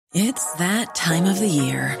It's that time of the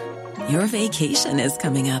year. Your vacation is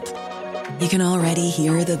coming up. You can already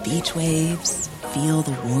hear the beach waves, feel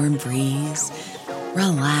the warm breeze,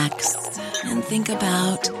 relax, and think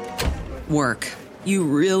about work. You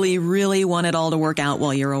really, really want it all to work out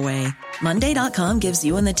while you're away. Monday.com gives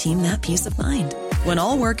you and the team that peace of mind. When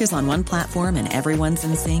all work is on one platform and everyone's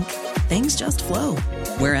in sync, things just flow.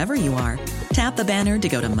 Wherever you are, tap the banner to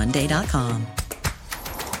go to Monday.com.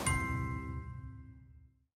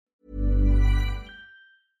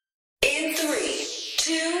 In 3,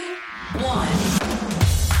 2, 1.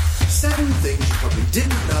 7 things you probably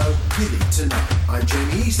didn't know you need to know. I'm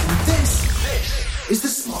Jamie East, and this is the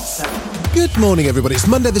Smart 7. Good morning, everybody. It's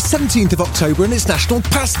Monday the 17th of October and it's National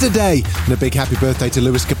Pasta Day. And a big happy birthday to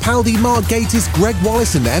Lewis Capaldi, Mark Gatiss, Greg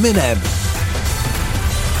Wallace and Eminem.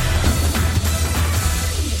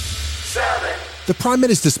 7. The Prime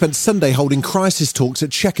Minister spent Sunday holding crisis talks at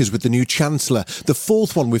Chequers with the new Chancellor, the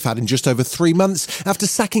fourth one we've had in just over 3 months, after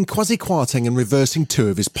sacking Kwasi Kwarteng and reversing 2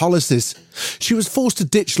 of his policies. She was forced to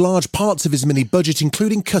ditch large parts of his mini-budget,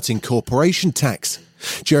 including cutting corporation tax.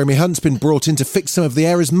 Jeremy Hunt's been brought in to fix some of the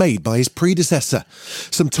errors made by his predecessor.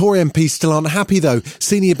 Some Tory MPs still aren't happy though.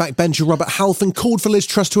 Senior backbencher Robert Halfon called for Liz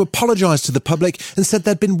Truss to apologise to the public and said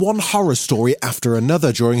there'd been one horror story after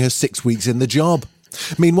another during her 6 weeks in the job.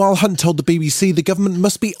 Meanwhile, Hunt told the BBC the government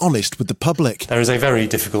must be honest with the public. There is a very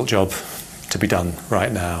difficult job to be done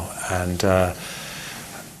right now, and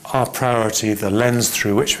our priority, the lens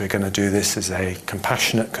through which we're going to do this, is a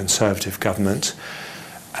compassionate Conservative government,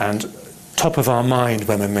 and top of our mind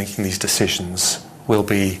when we're making these decisions will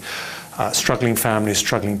be struggling families,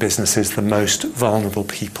 struggling businesses, the most vulnerable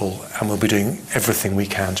people, and we'll be doing everything we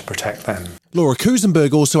can to protect them. Laura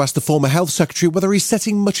Kuensenberg also asked the former Health Secretary whether he's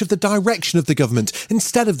setting much of the direction of the government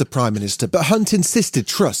instead of the Prime Minister, but Hunt insisted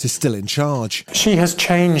Truss is still in charge. She has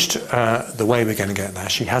changed the way we're going to get there.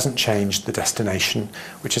 She hasn't changed the destination,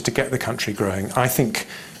 which is to get the country growing. I think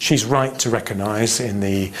she's right to recognise in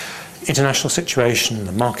the international situation,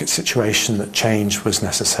 the market situation, that change was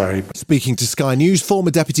necessary. Speaking to Sky News, former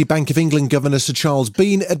Deputy Bank of England Governor Sir Charles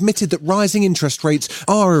Bean admitted that rising interest rates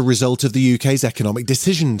are a result of the UK's economic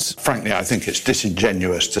decisions. Frankly, I think it's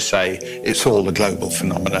disingenuous to say it's all a global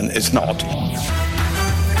phenomenon. It's not.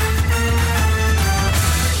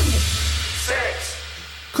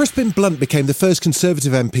 Crispin Blunt became the first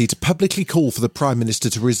Conservative MP to publicly call for the Prime Minister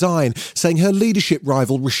to resign, saying her leadership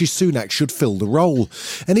rival Rishi Sunak should fill the role.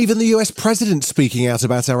 And even the US President speaking out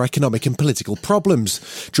about our economic and political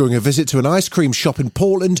problems. During a visit to an ice cream shop in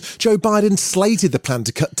Portland, Joe Biden slated the plan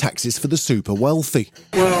to cut taxes for the super wealthy.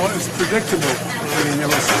 Well, it's predictable. I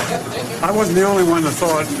mean, I wasn't the only one that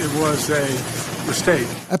thought it was a mistake.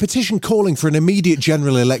 A petition calling for an immediate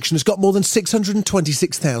general election has got more than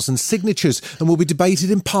 626,000 signatures and will be debated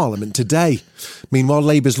in Parliament today. Meanwhile,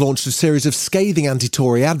 Labour's launched a series of scathing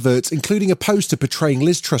anti-Tory adverts, including a poster portraying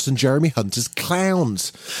Liz Truss and Jeremy Hunt as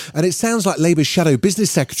clowns. And it sounds like Labour's Shadow Business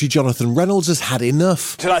Secretary Jonathan Reynolds has had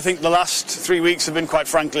enough. I think the last 3 weeks have been, quite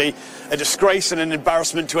frankly, a disgrace and an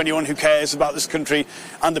embarrassment to anyone who cares about this country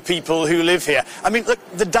and the people who live here. I mean, look,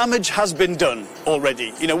 the damage has been done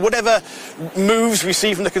already. You know, whatever moves we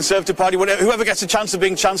see from the Conservative Party, whoever gets a chance of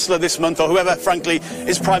being Chancellor this month, or whoever, frankly,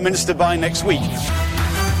 is Prime Minister by next week.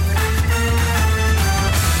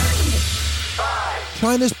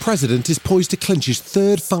 China's president is poised to clinch his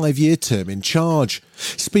third 5-year term in charge.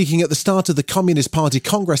 Speaking at the start of the Communist Party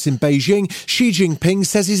Congress in Beijing, Xi Jinping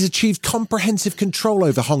says he's achieved comprehensive control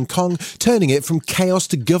over Hong Kong, turning it from chaos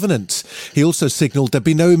to governance. He also signalled there'd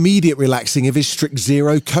be no immediate relaxing of his strict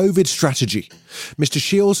zero-COVID strategy. Mr.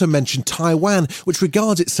 Xi also mentioned Taiwan, which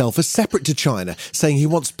regards itself as separate to China, saying he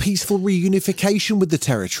wants peaceful reunification with the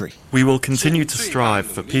territory. We will continue to strive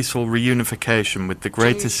for peaceful reunification with the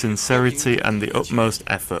greatest sincerity and the utmost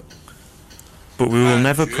effort. But we will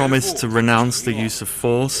never promise to renounce the use of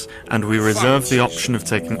force, and we reserve the option of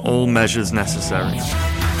taking all measures necessary.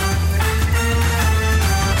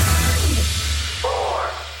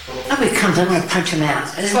 I would come to him and punch him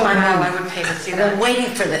out. This is my mom. I would pay to see that. I've been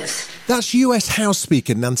waiting for this. That's US House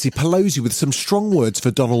Speaker Nancy Pelosi with some strong words for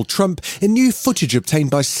Donald Trump in new footage obtained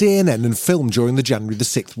by CNN and filmed during the January the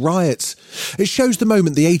 6th riots. It shows the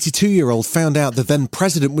moment the 82-year-old found out the then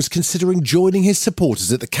president was considering joining his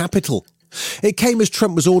supporters at the Capitol. It came as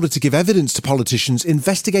Trump was ordered to give evidence to politicians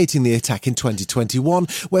investigating the attack in 2021,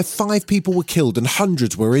 where 5 people were killed and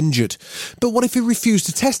hundreds were injured. But what if he refused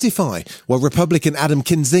to testify? Well, Republican Adam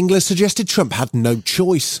Kinzinger suggested Trump had no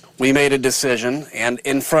choice. We made a decision, and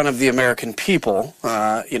in front of the American people,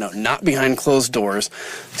 not behind closed doors,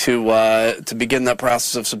 to begin that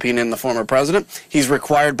process of subpoenaing the former president. He's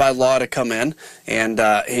required by law to come in, and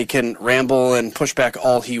he can ramble and push back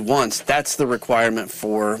all he wants. That's the requirement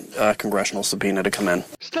for congressional subpoena to come in.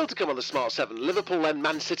 Still to come on the Smart 7, Liverpool and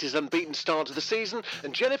Man City's unbeaten start to the season,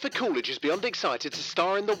 and Jennifer Coolidge is beyond excited to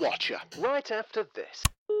star in The Watcher. Right after this.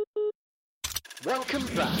 Welcome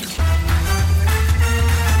back.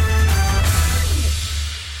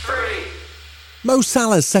 3. Mo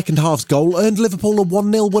Salah's second half's goal earned Liverpool a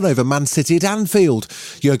 1-0 win over Man City at Anfield.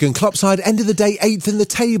 Jurgen Klopp's side ended the day 8th in the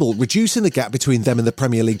table, reducing the gap between them and the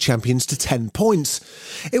Premier League champions to 10 points.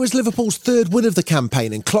 It was Liverpool's third win of the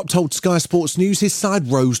campaign, and Klopp told Sky Sports News his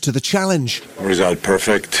side rose to the challenge. Result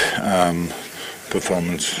perfect,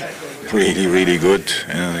 performance really good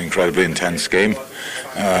in an incredibly intense game.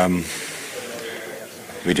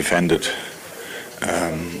 We defended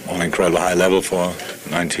on an incredible high level for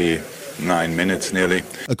 99 minutes nearly.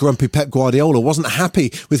 A grumpy Pep Guardiola wasn't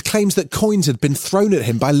happy with claims that coins had been thrown at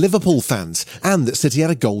him by Liverpool fans and that City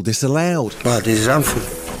had a goal disallowed. Well, this is Anfield.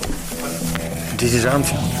 This is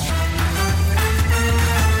Anfield.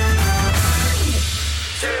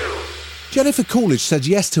 Jennifer Coolidge said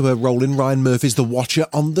yes to her role in Ryan Murphy's The Watcher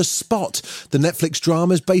on the spot. The Netflix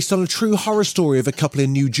drama is based on a true horror story of a couple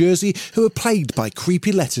in New Jersey who are plagued by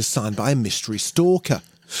creepy letters signed by a mystery stalker.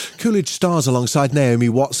 Coolidge stars alongside Naomi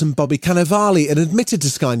Watts and Bobby Cannavale and admitted to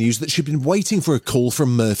Sky News that she'd been waiting for a call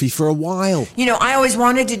from Murphy for a while. You know, I always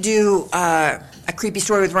wanted to do a creepy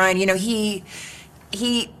story with Ryan. You know, he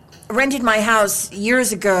rented my house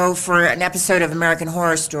years ago for an episode of American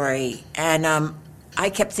Horror Story, and I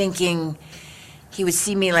kept thinking he would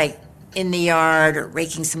see me like in the yard or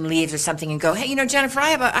raking some leaves or something and go, hey, you know, Jennifer,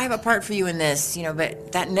 I have a part for you in this, you know,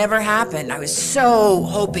 but that never happened. I was so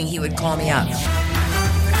hoping he would call me up.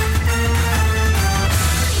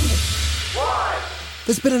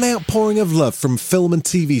 There's been an outpouring of love from film and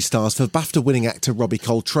TV stars for BAFTA-winning actor Robbie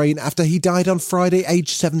Coltrane after he died on Friday, aged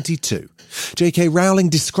 72. J.K. Rowling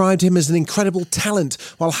described him as an incredible talent,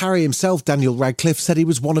 while Harry himself, Daniel Radcliffe, said he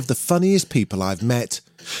was one of the funniest people I've met.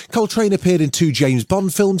 Coltrane appeared in 2 James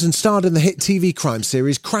Bond films and starred in the hit TV crime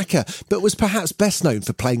series Cracker, but was perhaps best known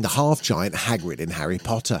for playing the half-giant Hagrid in Harry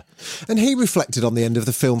Potter. And he reflected on the end of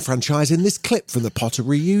the film franchise in this clip from the Potter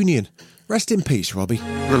reunion. Rest in peace, Robbie.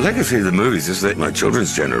 The legacy of the movies is that my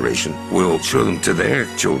children's generation will show them to their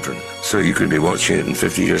children. So you could be watching it in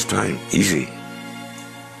 50 years' time. Easy.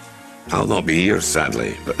 I'll not be here,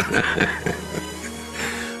 sadly, but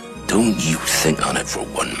don't you think on it for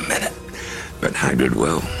 1 minute. But Hagrid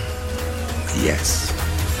will. Yes.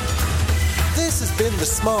 This has been the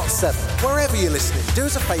Smart 7. Wherever you're listening, do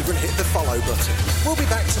us a favour and hit the follow button. We'll be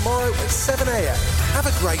back tomorrow at 7 a.m. Have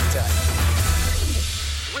a great day.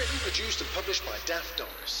 Written, produced and published by Daft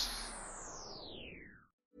Doris.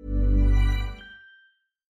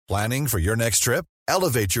 Planning for your next trip?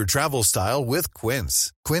 Elevate your travel style with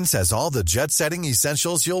Quince. Quince has all the jet-setting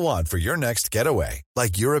essentials you'll want for your next getaway,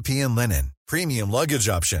 like European linen, premium luggage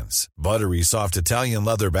options, buttery soft Italian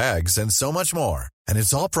leather bags, and so much more. And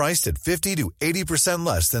it's all priced at 50 to 80%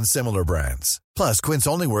 less than similar brands. Plus, Quince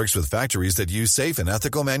only works with factories that use safe and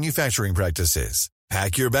ethical manufacturing practices.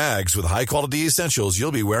 Pack your bags with high-quality essentials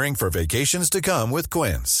you'll be wearing for vacations to come with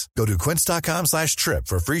Quince. Go to quince.com/trip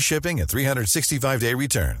for free shipping and 365-day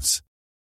returns.